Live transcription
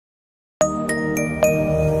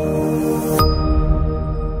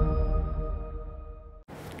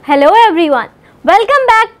Hello everyone, welcome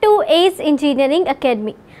back to ACE Engineering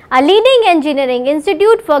Academy, a leading engineering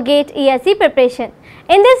institute for GATE ESE preparation.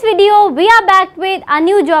 In this video, we are back with a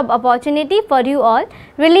new job opportunity for you all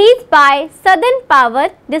released by Southern Power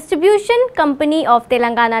Distribution Company of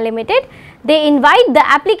Telangana Limited. They invite the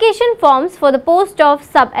application forms for the post of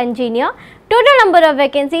sub-engineer. Total number of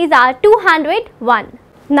vacancies are 201.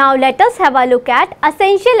 Now let us have a look at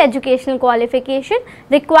essential educational qualification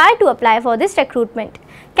required to apply for this recruitment.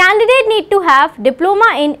 Candidate need to have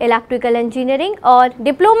Diploma in Electrical Engineering or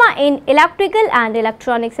Diploma in Electrical and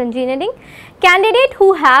Electronics Engineering. Candidate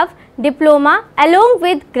who have Diploma along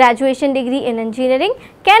with graduation degree in engineering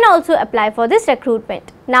can also apply for this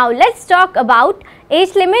recruitment. Now let's talk about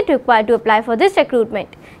age limit required to apply for this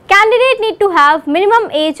recruitment. Candidate need to have minimum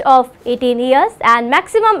age of 18 years and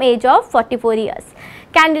maximum age of 44 years.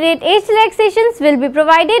 Candidate age relaxations will be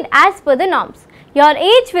provided as per the norms. Your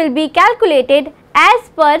age will be calculated as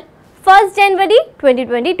per 1st January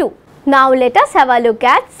 2022. Now let us have a look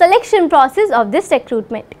at selection process of this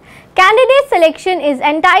recruitment. Candidate selection is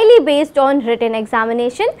entirely based on written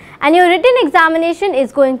examination, and your written examination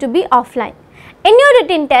is going to be offline. In your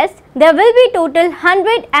written test, there will be total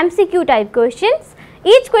 100 MCQ type questions.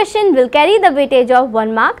 Each question will carry the weightage of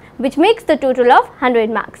 1 mark, which makes the total of 100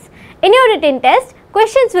 marks. In your written test,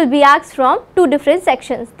 questions will be asked from two different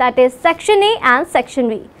sections, that is section A and section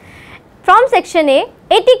B. From section A,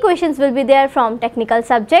 80 questions will be there from technical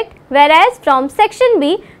subject, whereas from section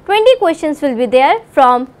B, 20 questions will be there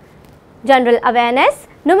from general awareness,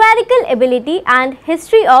 numerical ability and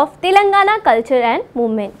history of Telangana culture and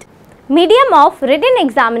movement. Medium of written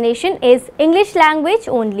examination is English language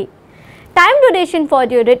only. Time duration for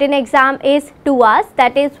your written exam is 2 hours,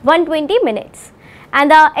 that is 120 minutes.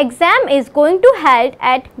 And the exam is going to held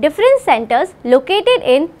at different centers located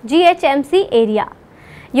in GHMC area.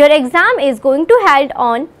 Your exam is going to held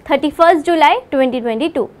on 31st July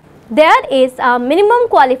 2022. There is a minimum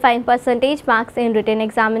qualifying percentage marks in written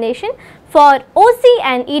examination. For OC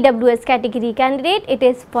and EWS category candidate, it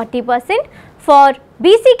is 40%. For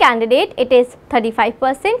BC candidate, it is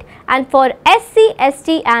 35%. And for SC,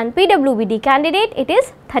 ST and PWBD candidate, it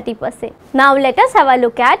is 30%. Now let us have a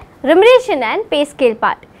look at remuneration and pay scale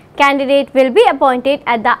part. Candidate will be appointed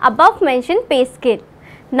at the above mentioned pay scale.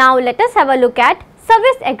 Now let us have a look at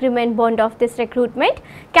service agreement bond of this recruitment.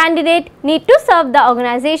 Candidate need to serve the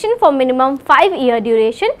organization for minimum 5-year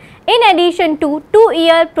duration in addition to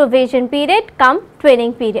 2-year probation period cum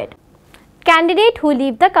training period. Candidate who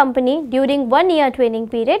leave the company during 1-year training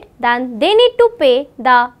period, then they need to pay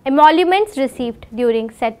the emoluments received during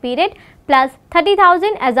said period plus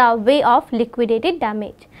 30,000 as a way of liquidated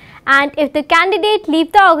damage. And if the candidate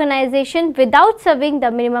leave the organization without serving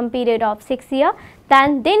the minimum period of 6 years,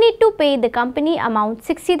 then they need to pay the company amount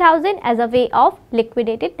 60,000 as a way of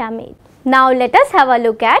liquidated damage. Now let us have a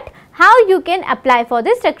look at how you can apply for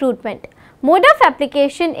this recruitment. Mode of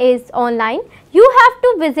application is online. You have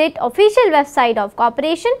to visit official website of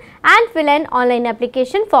corporation and fill an online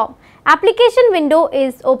application form. Application window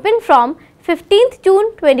is open from 15th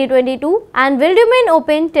June 2022 and will remain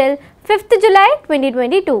open till 5th July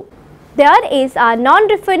 2022. There is a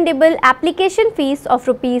non-refundable application fees of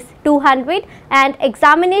Rs 200 and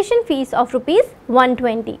examination fees of Rs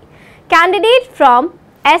 120. Candidate from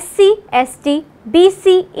SC, ST,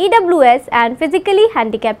 BC, EWS and physically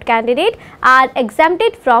handicapped candidate are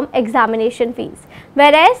exempted from examination fees,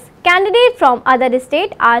 whereas candidate from other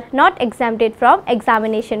state are not exempted from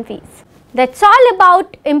examination fees. That's all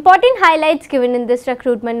about important highlights given in this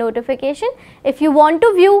recruitment notification. If you want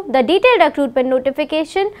to view the detailed recruitment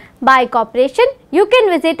notification by corporation, you can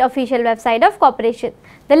visit official website of corporation.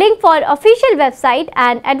 The link for official website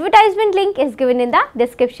and advertisement link is given in the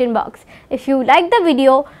description box. If you like the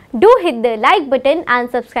video, do hit the like button and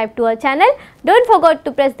subscribe to our channel. Don't forget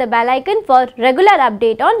to press the bell icon for regular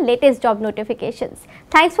update on latest job notifications.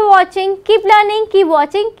 Thanks for watching. Keep learning, keep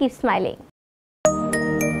watching, keep smiling.